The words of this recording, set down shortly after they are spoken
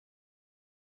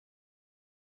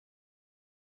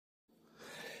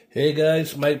Hey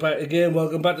guys, Mike back again,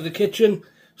 welcome back to the kitchen.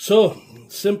 So,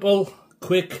 simple,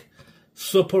 quick,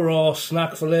 supper or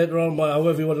snack for later on,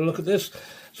 however you want to look at this.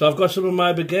 So I've got some of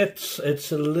my baguettes,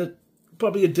 it's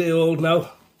probably a day old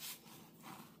now.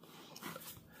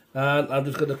 And I'm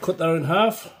just going to cut that in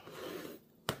half.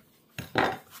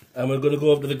 And we're going to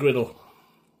go over to the griddle.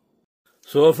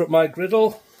 So over at my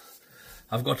griddle,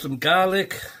 I've got some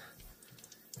garlic.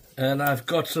 And I've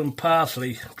got some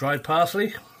parsley, dried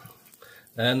parsley.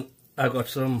 And I've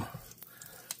got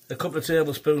a couple of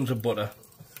tablespoons of butter,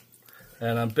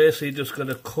 and I'm basically just going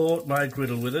to coat my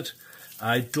griddle with it.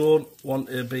 I don't want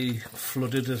to be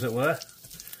flooded, as it were.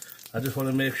 I just want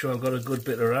to make sure I've got a good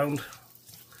bit around,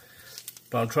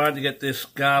 but I'm trying to get this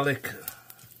garlic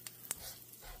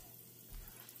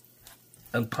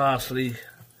and parsley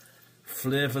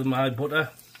flavour my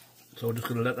butter, so I'm just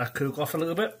going to let that cook off a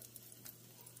little bit.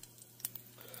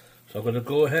 So I'm going to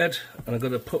go ahead and I'm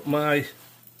going to put my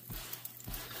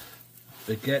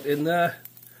baguette in there.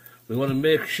 We want to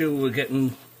make sure we're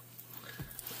getting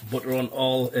butter on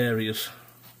all areas.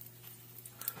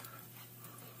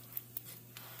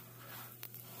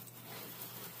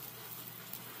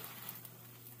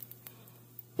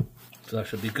 So that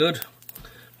should be good.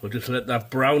 We'll just let that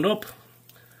brown up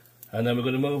and then we're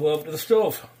going to move over to the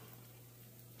stove.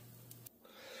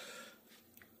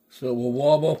 So we'll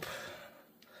warm up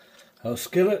our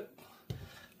skillet,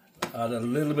 add a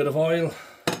little bit of oil,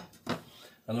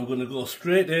 and I'm going to go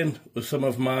straight in with some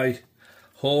of my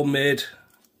homemade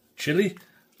chilli.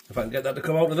 If I can get that to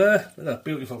come out of there, isn't that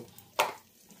beautiful?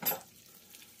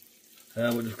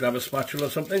 And we'll just grab a spatula or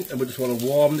something, and we just want to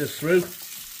warm this through.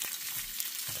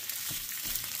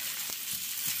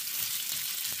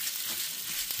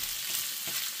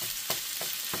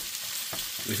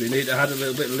 If you need to add a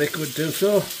little bit of liquid, do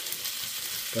so.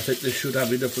 I think this should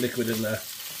have enough liquid in there.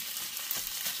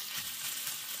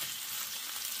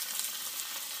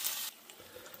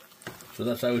 So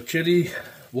that's our chilli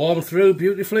warmed through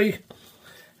beautifully,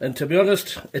 and to be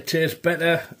honest, it tastes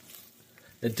better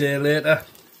a day later.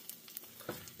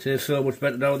 It tastes so much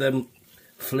better now. Them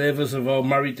flavours have all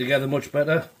married together much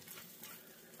better.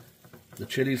 The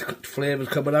chilli's flavours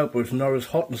coming out, but it's not as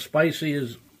hot and spicy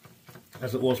as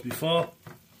it was before.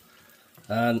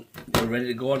 And we're ready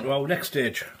to go on to our next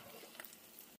stage.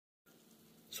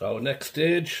 So our next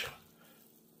stage,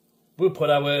 we'll put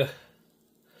our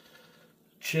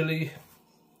chilli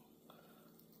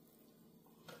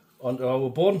onto our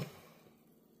bun,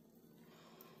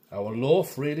 our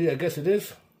loaf really, I guess it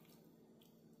is.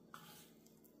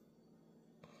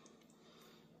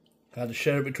 Kind of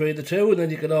share it between the two, and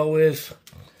then you can always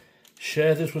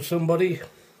share this with somebody,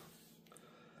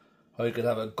 or you can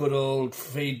have a good old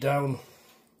feed down,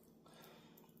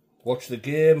 watch the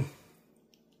game,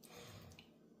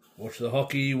 watch the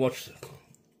hockey, watch the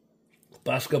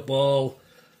basketball,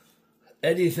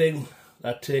 anything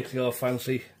that takes your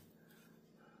fancy.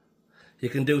 You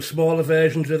can do smaller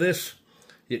versions of this.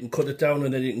 You can cut it down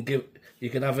and then you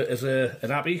can have it as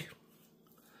an appy.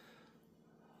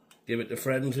 Give it to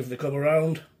friends if they come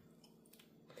around.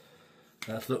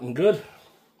 That's looking good.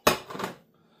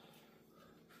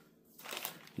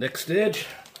 Next stage.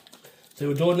 So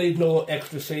we don't need no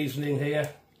extra seasoning here.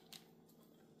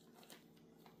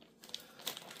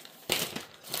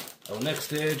 Our next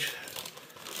stage,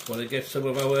 we want to get some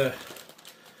of our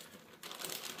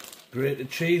grated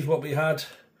cheese, what we had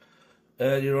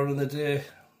earlier on in the day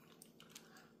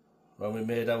when we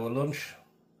made our lunch.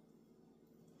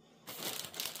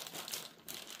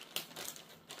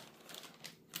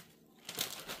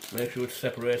 Make sure it's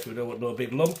separated, we don't want no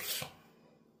big lumps.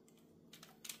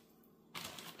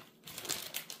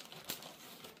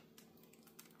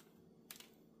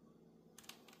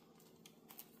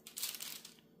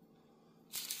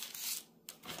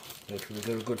 Make sure we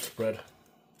get a good spread.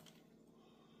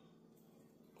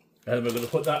 And we're going to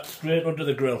put that straight under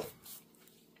the grill.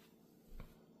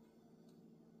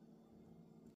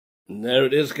 And there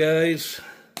it is, guys.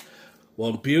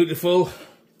 One beautiful,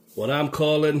 what I'm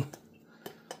calling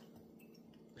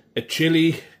a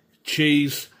chili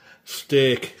cheese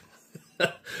steak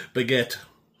baguette.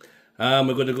 And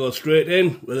we're going to go straight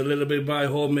in with a little bit of my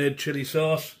homemade chili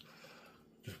sauce.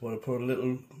 Just want to put a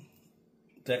little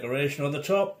decoration on the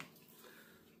top.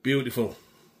 Beautiful.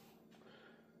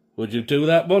 Would you do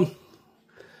that one?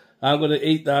 I'm going to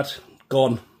eat that.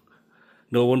 Gone.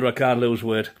 No wonder I can't lose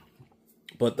weight.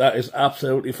 But that is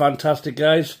absolutely fantastic,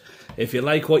 guys. If you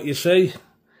like what you see,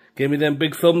 give me them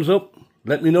big thumbs up.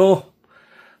 Let me know.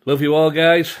 Love you all,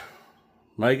 guys.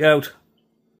 Mike out.